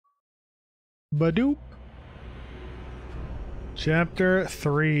Badoop. Chapter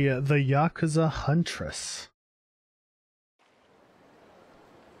 3, The Yakuza Huntress.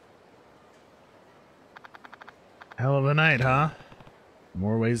 Hell of a night, huh?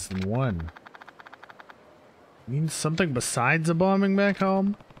 More ways than one. Means something besides a bombing back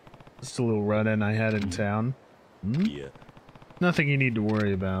home? Just a little run-in I had in town. Yeah. Nothing you need to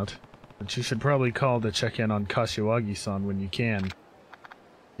worry about. But you should probably call to check in on Kashiwagi-san when you can.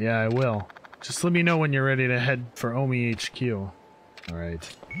 Yeah, I will. Just let me know when you're ready to head for Omi HQ.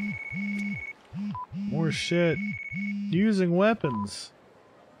 Alright. More shit. Using weapons.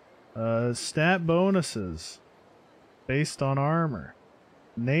 Stat bonuses. Based on armor.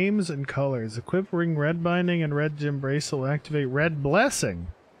 Names and colors. Equip ring red binding and red gem bracelet will activate red blessing.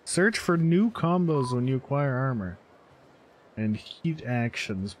 Search for new combos when you acquire armor. And heat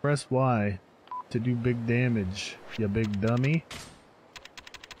actions. Press Y to do big damage, ya big dummy.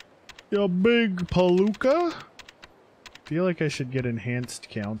 Ya big palooka? Feel like I should get enhanced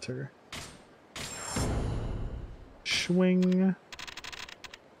counter. Swing.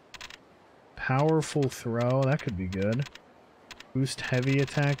 Powerful throw, that could be good. Boost heavy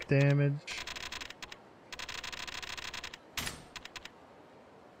attack damage.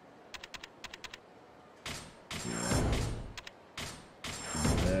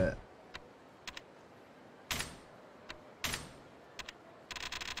 That.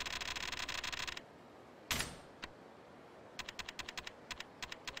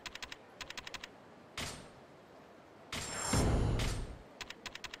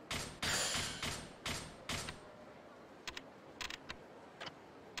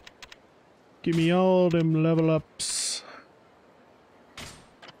 Give me all them level ups.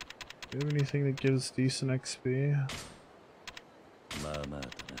 Do you have anything that gives decent XP?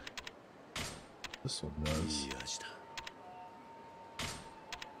 This one does.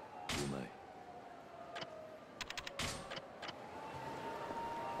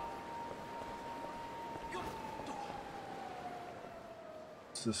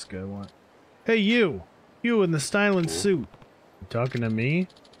 What's this guy want? Hey you! You in the styling suit! You talking to me?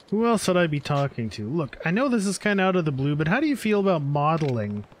 Who else would I be talking to? Look, I know this is kind of out of the blue, but how do you feel about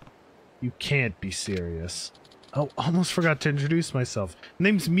modeling? You can't be serious. Oh, almost forgot to introduce myself.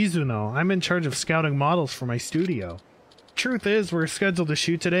 Name's Mizuno. I'm in charge of scouting models for my studio. Truth is, we're scheduled to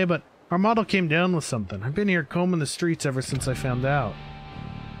shoot today, but our model came down with something. I've been here combing the streets ever since I found out.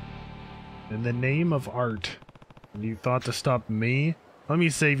 In the name of art. You thought to stop me? Let me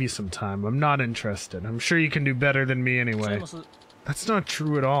save you some time. I'm not interested. I'm sure you can do better than me anyway. That's not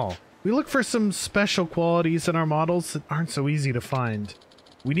true at all. We look for some special qualities in our models that aren't so easy to find.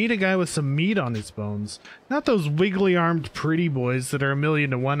 We need a guy with some meat on his bones. Not those wiggly-armed pretty boys that are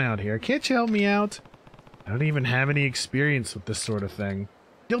 1,000,000 to 1 out here. Can't you help me out? I don't even have any experience with this sort of thing.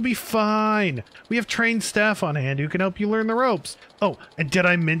 You'll be fine. We have trained staff on hand who can help you learn the ropes. Oh, and did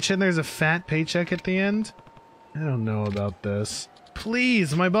I mention there's a fat paycheck at the end? I don't know about this.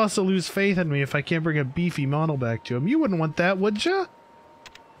 Please, my boss will lose faith in me if I can't bring a beefy model back to him. You wouldn't want that, would ya?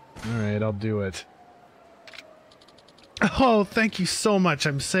 Alright, I'll do it. Oh, thank you so much.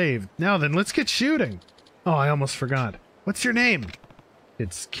 I'm saved. Now then, let's get shooting. Oh, I almost forgot. What's your name?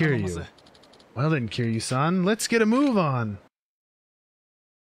 It's Kiryu. Well then, Kiryu-san, let's get a move on.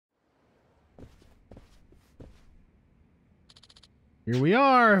 Here we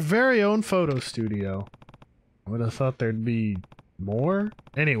are, our very own photo studio. I would have thought there'd be more?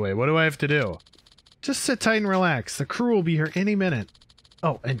 Anyway, what do I have to do? Just sit tight and relax. The crew will be here any minute.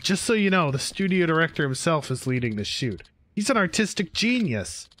 Oh, and just so you know, the studio director himself is leading the shoot. He's an artistic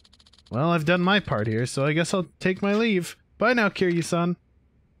genius. Well, I've done my part here, so I guess I'll take my leave. Bye now, Kiryu-san.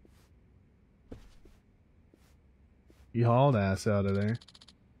 He hauled ass out of there.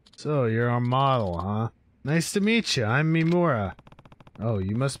 So, you're our model, huh? Nice to meet you. I'm Mimura. Oh,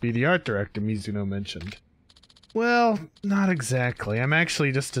 you must be the art director Mizuno mentioned. Well, not exactly. I'm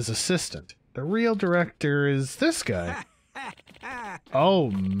actually just his assistant. The real director is this guy.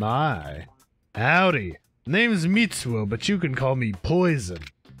 Oh my. Howdy. Name's Mitsuo, but you can call me Poison.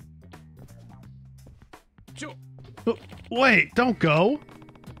 Wait, don't go.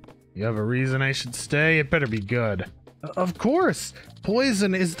 You have a reason I should stay? It better be good. Of course.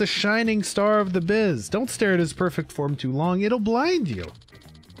 Poison is the shining star of the biz. Don't stare at his perfect form too long. It'll blind you.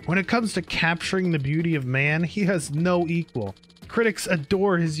 When it comes to capturing the beauty of man, he has no equal. Critics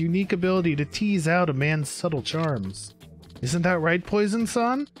adore his unique ability to tease out a man's subtle charms. Isn't that right,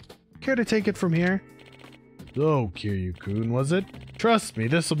 Poison-san? Care to take it from here? So, Kiryu-kun, was it? Trust me,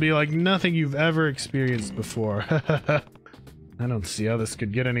 this'll be like nothing you've ever experienced before. I don't see how this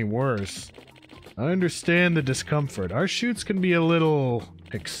could get any worse. I understand the discomfort. Our shoots can be a little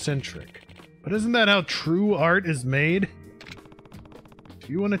eccentric. But isn't that how true art is made? If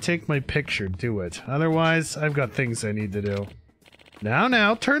you want to take my picture, do it. Otherwise, I've got things I need to do.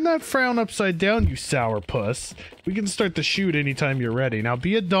 Now, turn that frown upside down, you sourpuss. We can start the shoot anytime you're ready. Now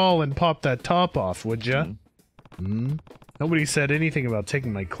be a doll and pop that top off, would ya? Nobody said anything about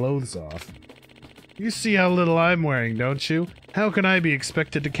taking my clothes off. You see how little I'm wearing, don't you? How can I be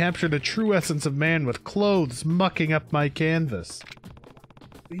expected to capture the true essence of man with clothes mucking up my canvas?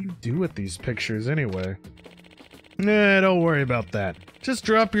 What do you do with these pictures, anyway? Nah, don't worry about that. Just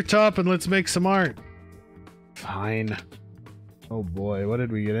drop your top and let's make some art. Fine. Oh boy, what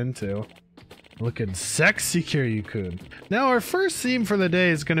did we get into? Looking sexy, Kiryu-kun. Now our first theme for the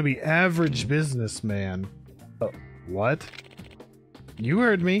day is gonna be average businessman. What? You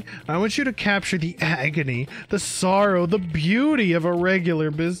heard me. I want you to capture the agony, the sorrow, the beauty of a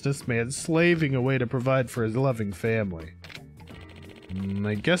regular businessman slaving away to provide for his loving family.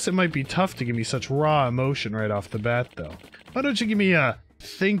 I guess it might be tough to give me such raw emotion right off the bat, though. Why don't you give me a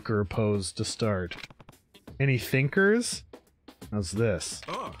thinker pose to start? Any thinkers? How's this?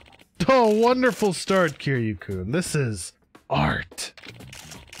 Oh, wonderful start, Kiryu-kun. This is art.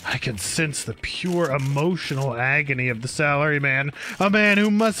 I can sense the pure emotional agony of the salaryman, a man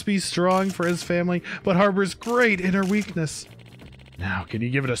who must be strong for his family, but harbors great inner weakness. Now, can you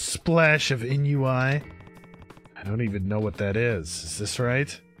give it a splash of inui? I don't even know what that is. Is this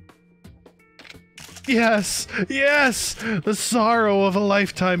right? Yes! Yes! The sorrow of a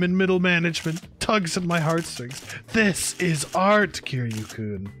lifetime in middle management tugs at my heartstrings. This is art,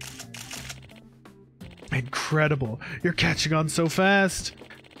 Kiryu-kun. Incredible. You're catching on so fast.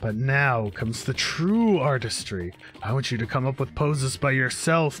 But now comes the true artistry. I want you to come up with poses by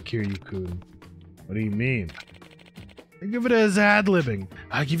yourself, Kiryu-kun. What do you mean? Think of it as ad-libbing.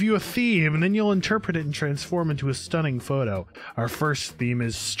 I give you a theme, and then you'll interpret it and transform into a stunning photo. Our first theme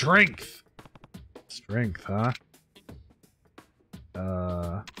is strength. Strength, huh?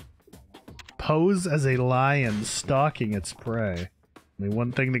 Pose as a lion stalking its prey. Only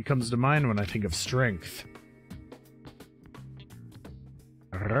one thing that comes to mind when I think of strength.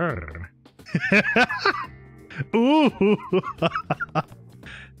 Ooh!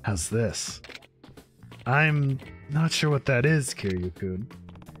 How's this? I'm not sure what that is, Kiryu-kun.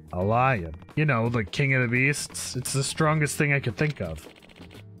 A lion. You know, the king of the beasts. It's the strongest thing I could think of.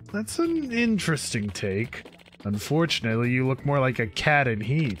 That's an interesting take. Unfortunately, you look more like a cat in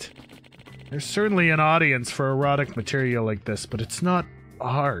heat. There's certainly an audience for erotic material like this, but it's not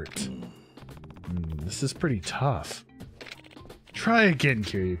art. This is pretty tough. Try again,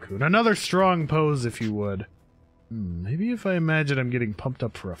 Kiryu-kun. Another strong pose, if you would. Maybe if I imagine I'm getting pumped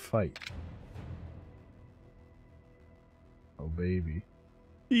up for a fight. Oh, baby.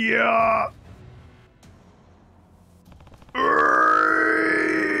 Yeah!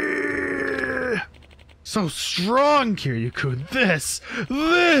 So strong, Kiryu-kun. This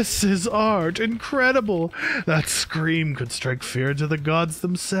is art. Incredible. That scream could strike fear to the gods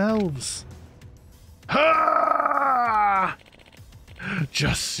themselves. Ha!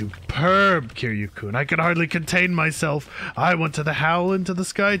 Just superb, Kiryu-kun. I can hardly contain myself. I want to howl into the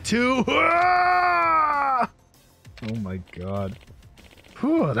sky too. Ah! Oh my god.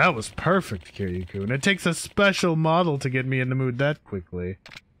 Whew, that was perfect, Kiryu-kun. It takes a special model to get me in the mood that quickly.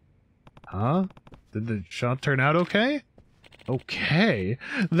 Huh? Did the shot turn out okay? Okay.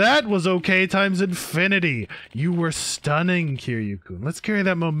 That was okay times infinity. You were stunning, Kiryu-kun. Let's carry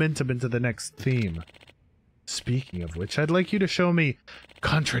that momentum into the next theme. Speaking of which, I'd like you to show me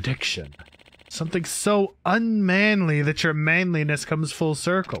contradiction. Something so unmanly that your manliness comes full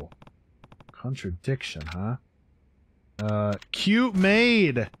circle. Contradiction, huh? Cute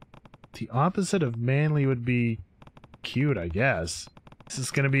maid. The opposite of manly would be cute, I guess. This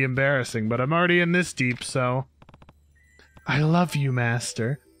is gonna be embarrassing, but I'm already in this deep, so... I love you,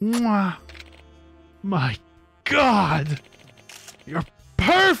 master. Mwah! My god! You're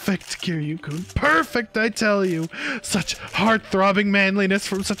perfect, Kiryu-kun. Perfect, I tell you. Such heart-throbbing manliness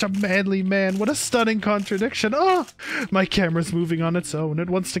from such a manly man. What a stunning contradiction. Oh, my camera's moving on its own. It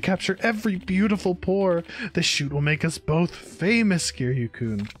wants to capture every beautiful pore. This shoot will make us both famous,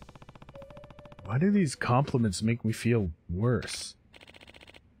 Kiryu-kun. Why do these compliments make me feel worse?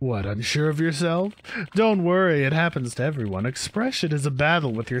 What, unsure of yourself? Don't worry, it happens to everyone. Expression is a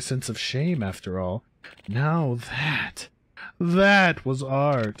battle with your sense of shame, after all. Now that was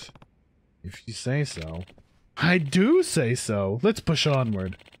art. If you say so. I do say so. Let's push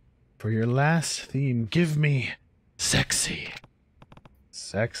onward. For your last theme, give me sexy.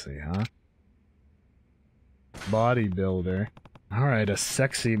 Sexy, huh? Bodybuilder. Alright, a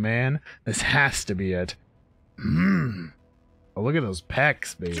sexy man. This has to be it. Oh, look at those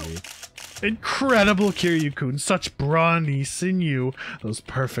pecs, baby. Incredible, Kiryu-kun. Such brawny sinew. Those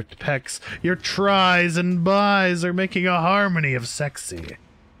perfect pecs. Your tries and buys are making a harmony of sexy.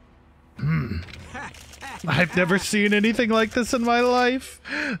 I've never seen anything like this in my life.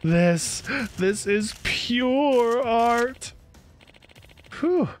 This is pure art.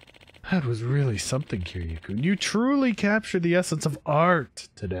 Whew. That was really something, Kiryu-kun. You truly captured the essence of art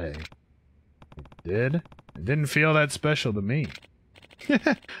today. It did? It didn't feel that special to me.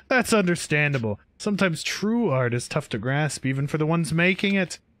 That's understandable. Sometimes true art is tough to grasp, even for the ones making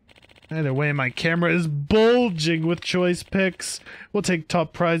it. Either way, my camera is bulging with choice pics. We'll take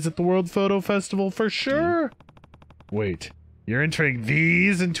top prize at the World Photo Festival for sure. Wait, you're entering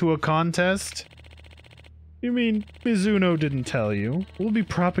these into a contest? You mean Mizuno didn't tell you? We'll be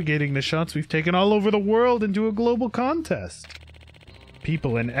propagating the shots we've taken all over the world into a global contest.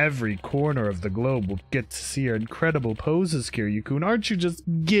 People in every corner of the globe will get to see our incredible poses, Kiryu-kun. Aren't you just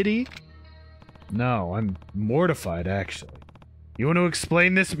giddy? No, I'm mortified, actually. You want to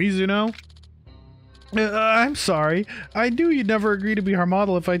explain this, Mizuno? I'm sorry. I knew you'd never agree to be our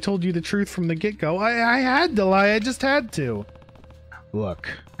model if I told you the truth from the get-go. I had to lie. I just had to. Look,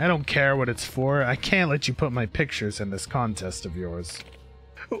 I don't care what it's for. I can't let you put my pictures in this contest of yours.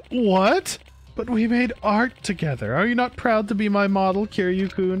 What? But we made art together. Are you not proud to be my model,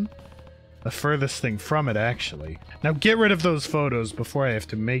 Kiryu-kun? The furthest thing from it, actually. Now get rid of those photos before I have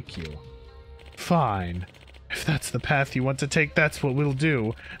to make you. Fine. If that's the path you want to take, that's what we'll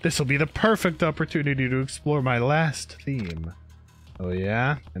do. This'll be the perfect opportunity to explore my last theme. Oh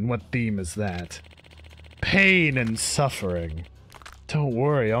yeah? And what theme is that? Pain and suffering. Don't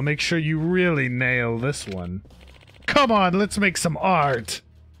worry, I'll make sure you really nail this one. Come on, let's make some art!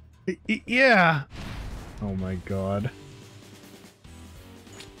 Yeah! Oh my god.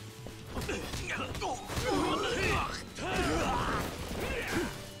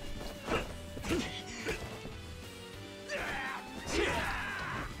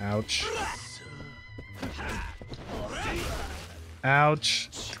 Ouch. Ouch.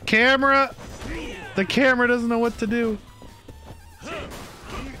 Camera! The camera doesn't know what to do.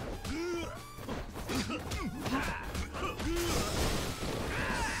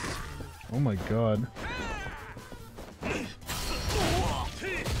 Oh my god.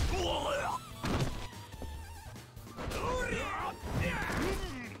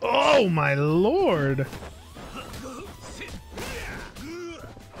 Oh my lord!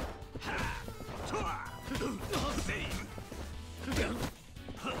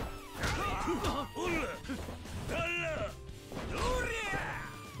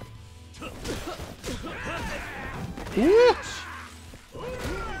 Woo!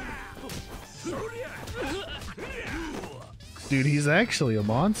 Dude, he's actually a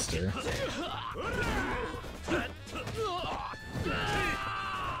monster.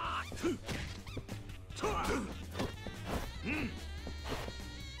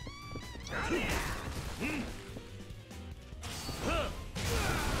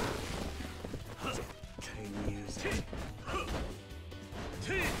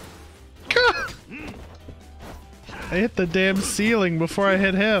 I hit the damn ceiling before I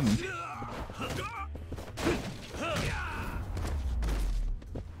hit him.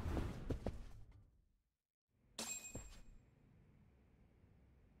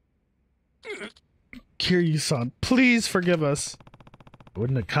 Kiryu-san, please forgive us. I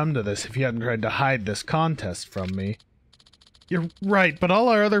wouldn't have come to this if you hadn't tried to hide this contest from me. You're right, but all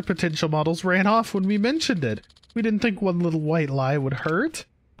our other potential models ran off when we mentioned it. We didn't think one little white lie would hurt.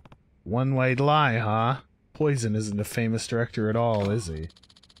 One white lie, huh? Poison isn't a famous director at all, is he?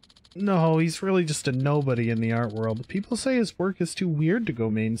 No, he's really just a nobody in the art world. People say his work is too weird to go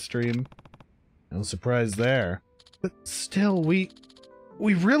mainstream. No surprise there. But still, we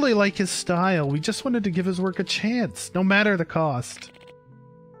really like his style. We just wanted to give his work a chance, no matter the cost.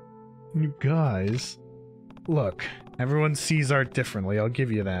 You guys... Look, everyone sees art differently, I'll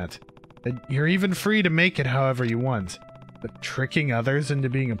give you that. And you're even free to make it however you want. But tricking others into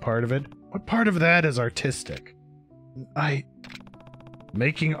being a part of it? What part of that is artistic?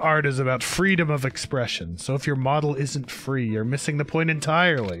 Making art is about freedom of expression, so if your model isn't free, you're missing the point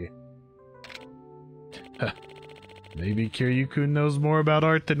entirely. Maybe Kiryu-kun knows more about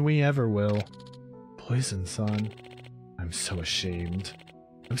art than we ever will. Poison-san. I'm so ashamed.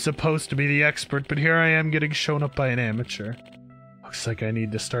 I'm supposed to be the expert, but here I am getting shown up by an amateur. Looks like I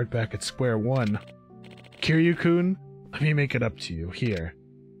need to start back at square one. Kiryu-kun, let me make it up to you. Here.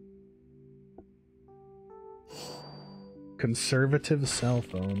 Conservative cell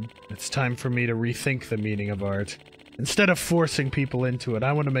phone. It's time for me to rethink the meaning of art. Instead of forcing people into it,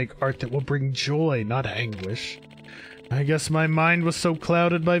 I want to make art that will bring joy, not anguish. I guess my mind was so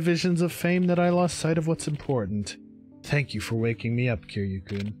clouded by visions of fame that I lost sight of what's important. Thank you for waking me up,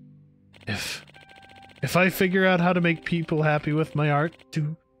 Kiryu-kun. If I figure out how to make people happy with my art,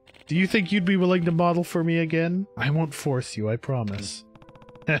 do you think you'd be willing to model for me again? I won't force you, I promise.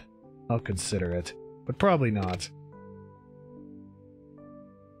 Heh, I'll consider it, but probably not.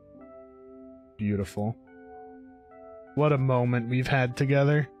 Beautiful. What a moment we've had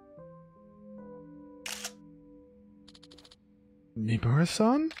together.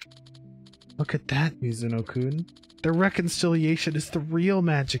 Mimura-san? Look at that, Mizuno-kun. The reconciliation is the real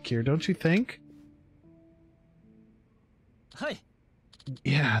magic here, don't you think? Hi.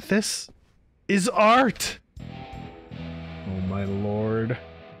 Yeah, this is art! Oh my lord.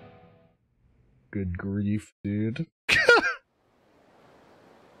 Good grief, dude.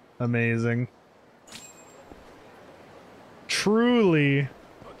 Amazing. Truly,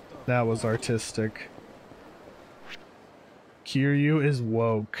 that was artistic. Kiryu is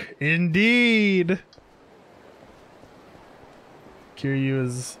woke. Indeed! Kiryu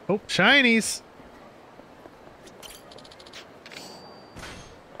is... Oh, shinies!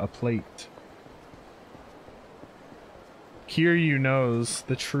 A plate. Kiryu knows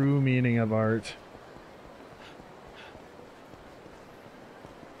the true meaning of art.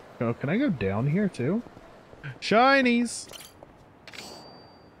 Oh, can I go down here too? Shinies!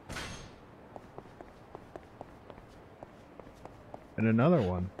 And another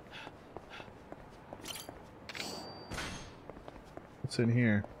one. What's in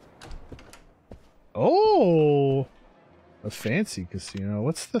here? Oh! A fancy casino.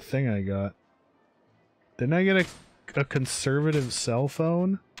 What's the thing I got? Didn't I get a conservative cell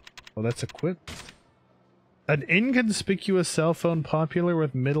phone? Oh, that's equipped. An inconspicuous cell phone popular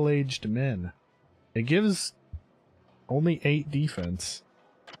with middle-aged men. It gives only 8 defense.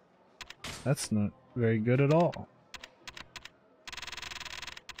 That's not very good at all.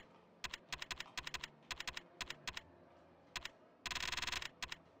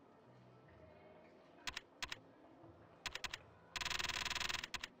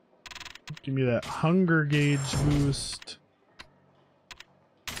 Give me that hunger gauge boost.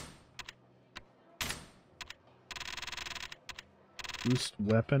 Boost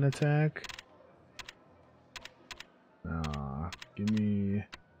weapon attack. Give me...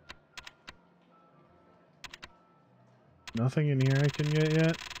 Nothing in here I can get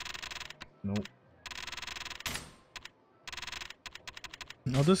yet? Nope.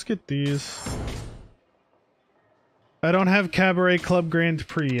 I'll just get these. I don't have Cabaret Club Grand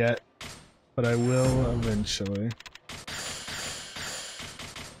Prix yet, but I will eventually.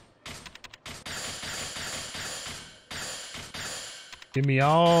 Give me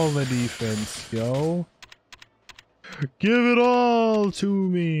all the defense, yo. Give it all to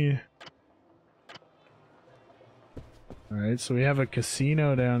me. Alright, so we have a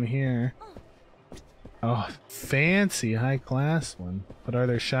casino down here. Oh, fancy high class one. But are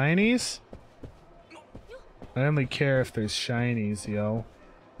there shinies? I only care if there's shinies, yo.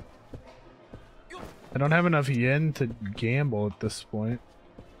 I don't have enough yen to gamble at this point.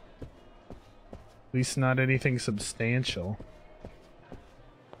 At least not anything substantial.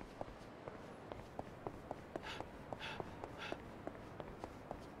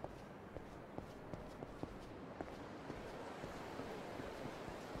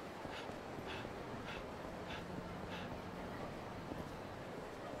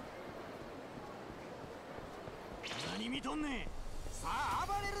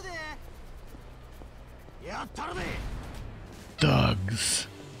 Thugs.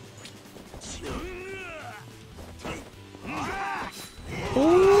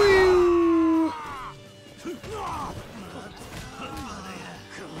 Ooh.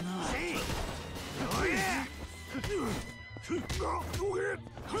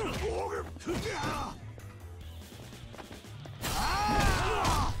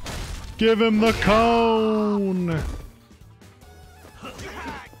 Give him the cone.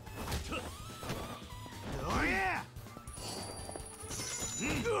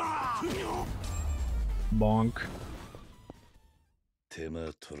 Bonk.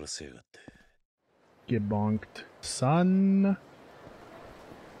 Get bonked, son.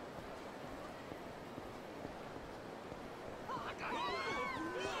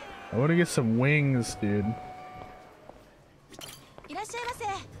 I want to get some wings, dude.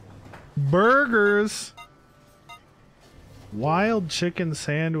 Burgers. Wild chicken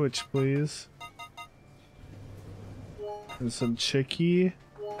sandwich, please. And some chicky.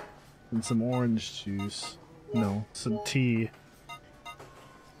 And some orange juice. No, some tea.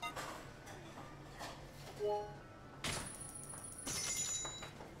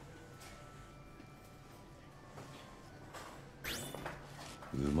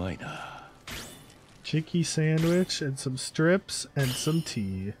 Chicky sandwich and some strips and some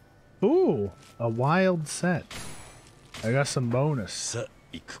tea. Ooh, a wild set. I got some bonus.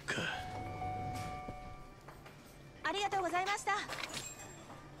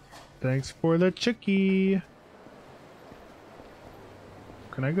 Thanks for the chicky.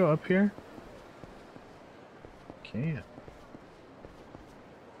 Can I go up here? Can't.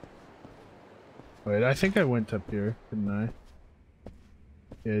 Wait, I think I went up here, didn't I?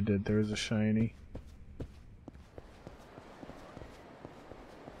 Yeah, I did. There was a shiny.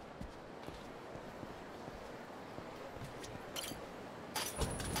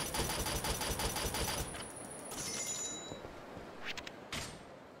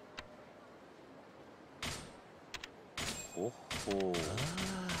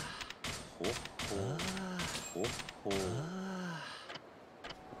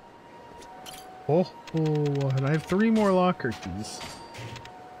 Oh, and I have 3 more locker keys.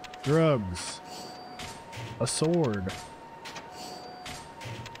 Drugs. A sword.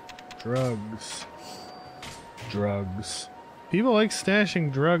 Drugs. Drugs. People like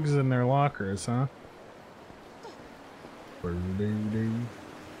stashing drugs in their lockers, huh?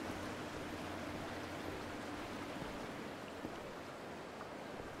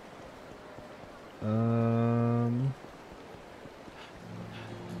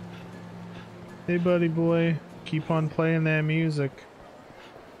 Hey buddy boy, keep on playing that music.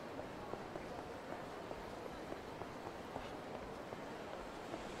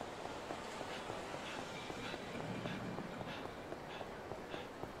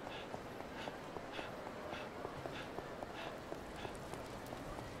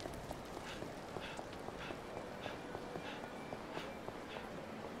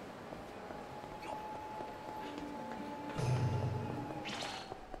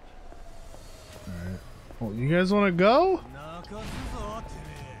 You guys want to go?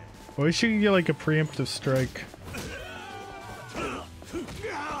 Well, we should get like a preemptive strike.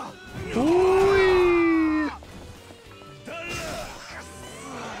 Ooh-wee!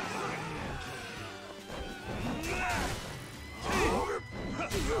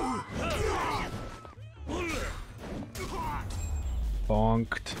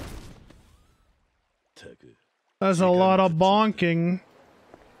 Bonked. That's a lot of bonking.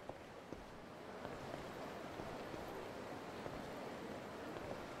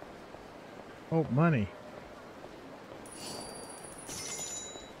 Oh, money.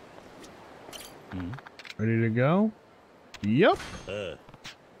 Ready to go? Yup.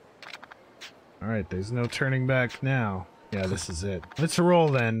 Alright, there's no turning back now. Yeah, this is it. Let's roll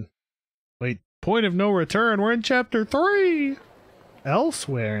then. Wait, point of no return. We're in chapter 3!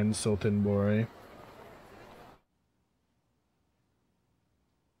 Elsewhere in Sultanbori.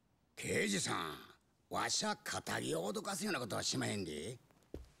 刑事さん、わしゃ仇を脅かすようなことはしまへんで。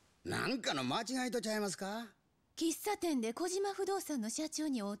なんかの間違いとちゃいますか？喫茶店で小島不動産の社長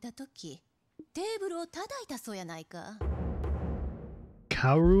に会った時、テーブルを叩いたそうやないか。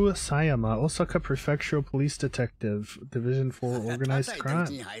Kaoru Sayama, Osaka Prefectural Police Detective, Division 4 Organized Crime.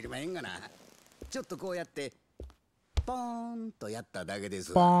 ちょっとこうやってポーンとやっただけで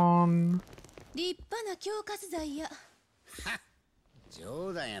す。ポーン。立派な恐喝罪や。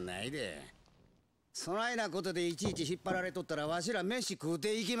冗談やないで。そないなことでいちいち引っ張られとったらわしら飯食う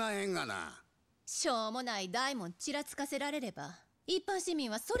ていきまへんがな。しょうもない大門ちらつかせられれば一般市民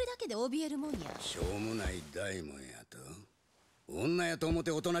はそれだけで怯えるもんや。しょうもない大門やと。女やと思っ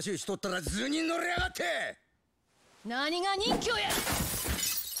ておとなしいしとったら図に乗りやがって。何が人気や。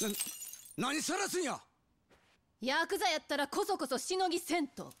何さらすんや。ヤクザやったらこそこそしのぎせん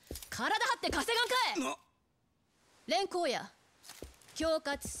と体張って稼がんかい。連行や。恐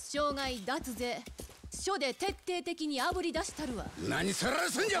喝、傷害、脱税、署で徹底的にあぶり出したるわ。何さら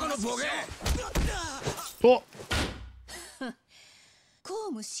すんじゃこのボケ。お。公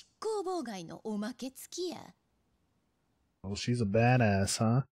務執行妨害のおまけ付きや。Well, she's a badass,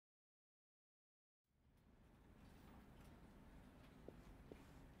 huh?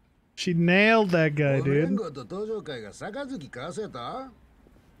 She nailed that guy, dude.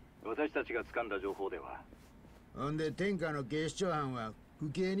 私たちが掴んだ情報では。ほんで天下の警視庁班は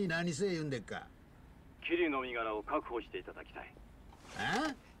府警に何せ言うんでっか。桐生の身柄を確保していただきたい。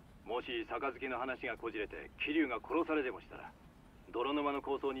あ？もし杯の話がこじれて桐生が殺されでもしたら泥沼の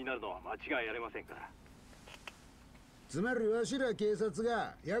抗争になるのは間違いありませんから。つまりわしら警察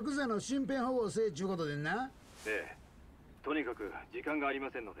がヤクザの身辺保護をせえちゅうことでんな。ええ、とにかく時間がありま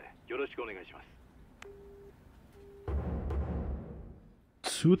せんのでよろしくお願いします。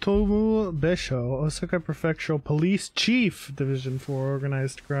Tsutomu Besho, Osaka Prefectural Police Chief, Division 4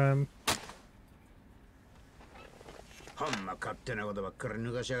 Organized Crime. ほんま勝手なことばっかり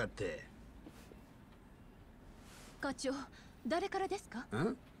抜かしやがって。課長、誰からですか？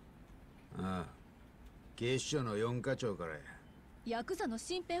ああ、警視庁の4課長からや。ヤクザの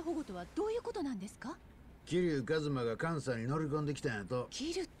身辺保護とはどういうことなんですか？桐生一馬が関西に乗り込んできたんやと。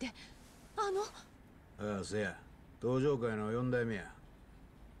桐生って、ああ、せや。登場会の4代目や。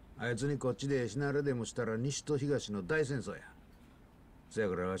あいつにこっちで死なれでもしたら西と東の大戦争や。せや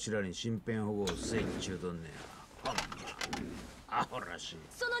からわしらに身辺保護をせいちゅうとんねん。ほんまアホらしい。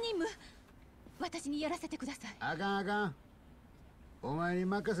その任務、私にやらせてください。あかんあかん。お前に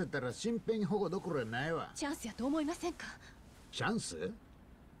任せたら身辺保護どころやないわ。チャンスやと思いませんか？チャンス？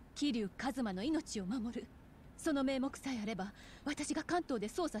桐生一馬の命を守る。その名目さえあれば、私が関東で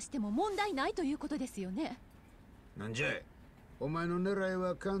捜査しても問題ないということですよね。なんじゃい。お前の狙い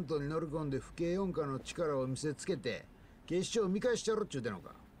は関東に乗り込んで府警四課の力を見せつけて警視庁を見返してやろっちゅうての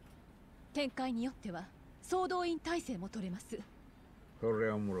か。展開によっては総動員体制も取れます。これ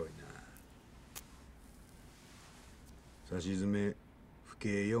はおもろいな。さしずめ府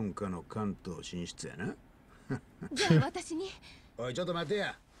警四課の関東進出やな。じゃあ私においちょっと待て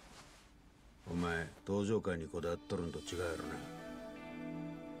や。お前登場会にこだわっとるんと違うやろ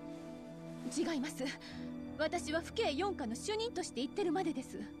な。違います。私は府警四課の主任として言ってるまでで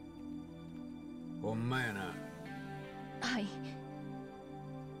す。ほんまやな。はい。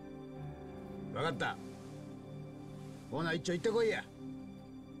分かった。ほな一丁行ってこいや。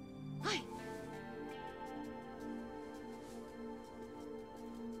はい。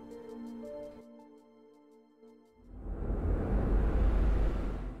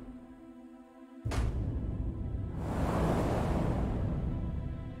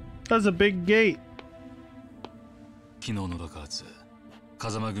That's a big gate. 昨日の爆発、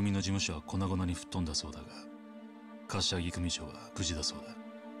風間組の事務所は粉々に吹っ飛んだそうだが、柏木組長は無事だそうだ。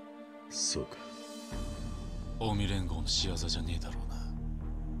そうか。近江連合の仕業じゃねえだろう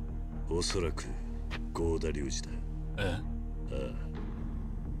な。おそらく合田隆二だ。え？ああ。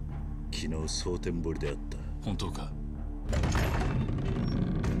昨日蒼天堀であった。本当か？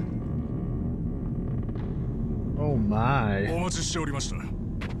 Oh my. お待ちしておりました。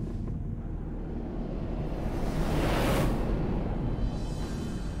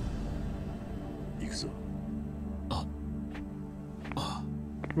行くぞ。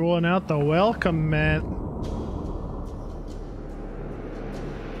Rolling out the welcome mat.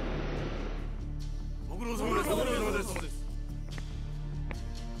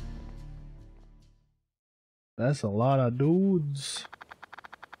 That's a lot of dudes.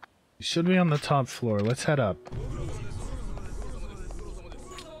 You should be on the top floor. Let's head up.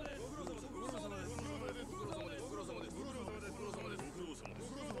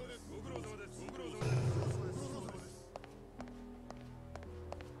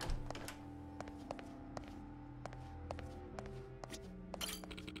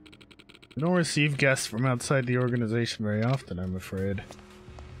 I don't receive guests from outside the organization very often, I'm afraid.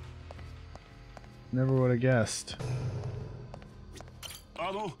 Never would have guessed.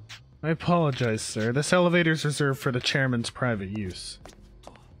 I apologize, sir. This elevator is reserved for the chairman's private use.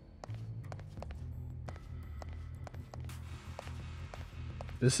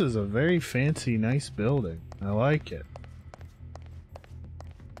 This is a very fancy, nice building. I like it.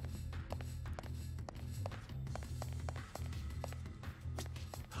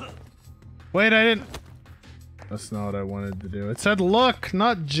 Wait, I didn't... That's not what I wanted to do. It said look,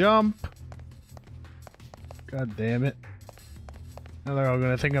 not jump. God damn it. Now they're all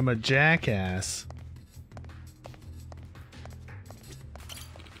gonna think I'm a jackass.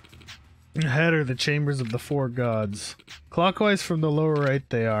 Ahead are the chambers of the four gods. Clockwise from the lower right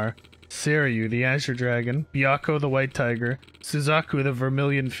they are Seiryu, the Azure Dragon, Byakko, the White Tiger, Suzaku, the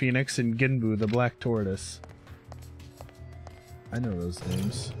Vermilion Phoenix, and Ginbu, the Black Tortoise. I know those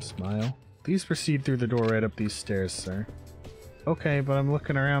names. Smile. Please proceed through the door right up these stairs, sir. Okay, but I'm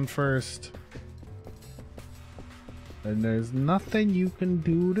looking around first. And there's nothing you can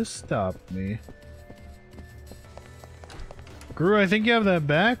do to stop me. Gru, I think you have that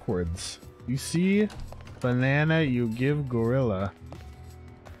backwards. You see banana, you give gorilla.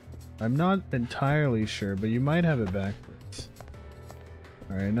 I'm not entirely sure, but you might have it backwards.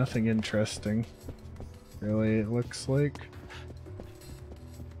 Alright, nothing interesting. Really, it looks like.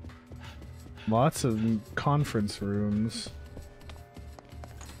 Lots of conference rooms.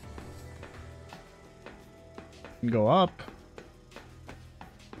 You can go up.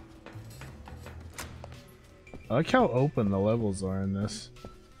 I like how open the levels are in this.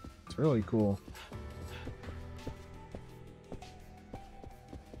 It's really cool.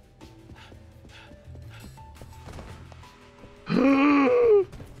 I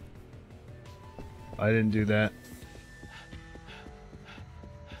didn't do that.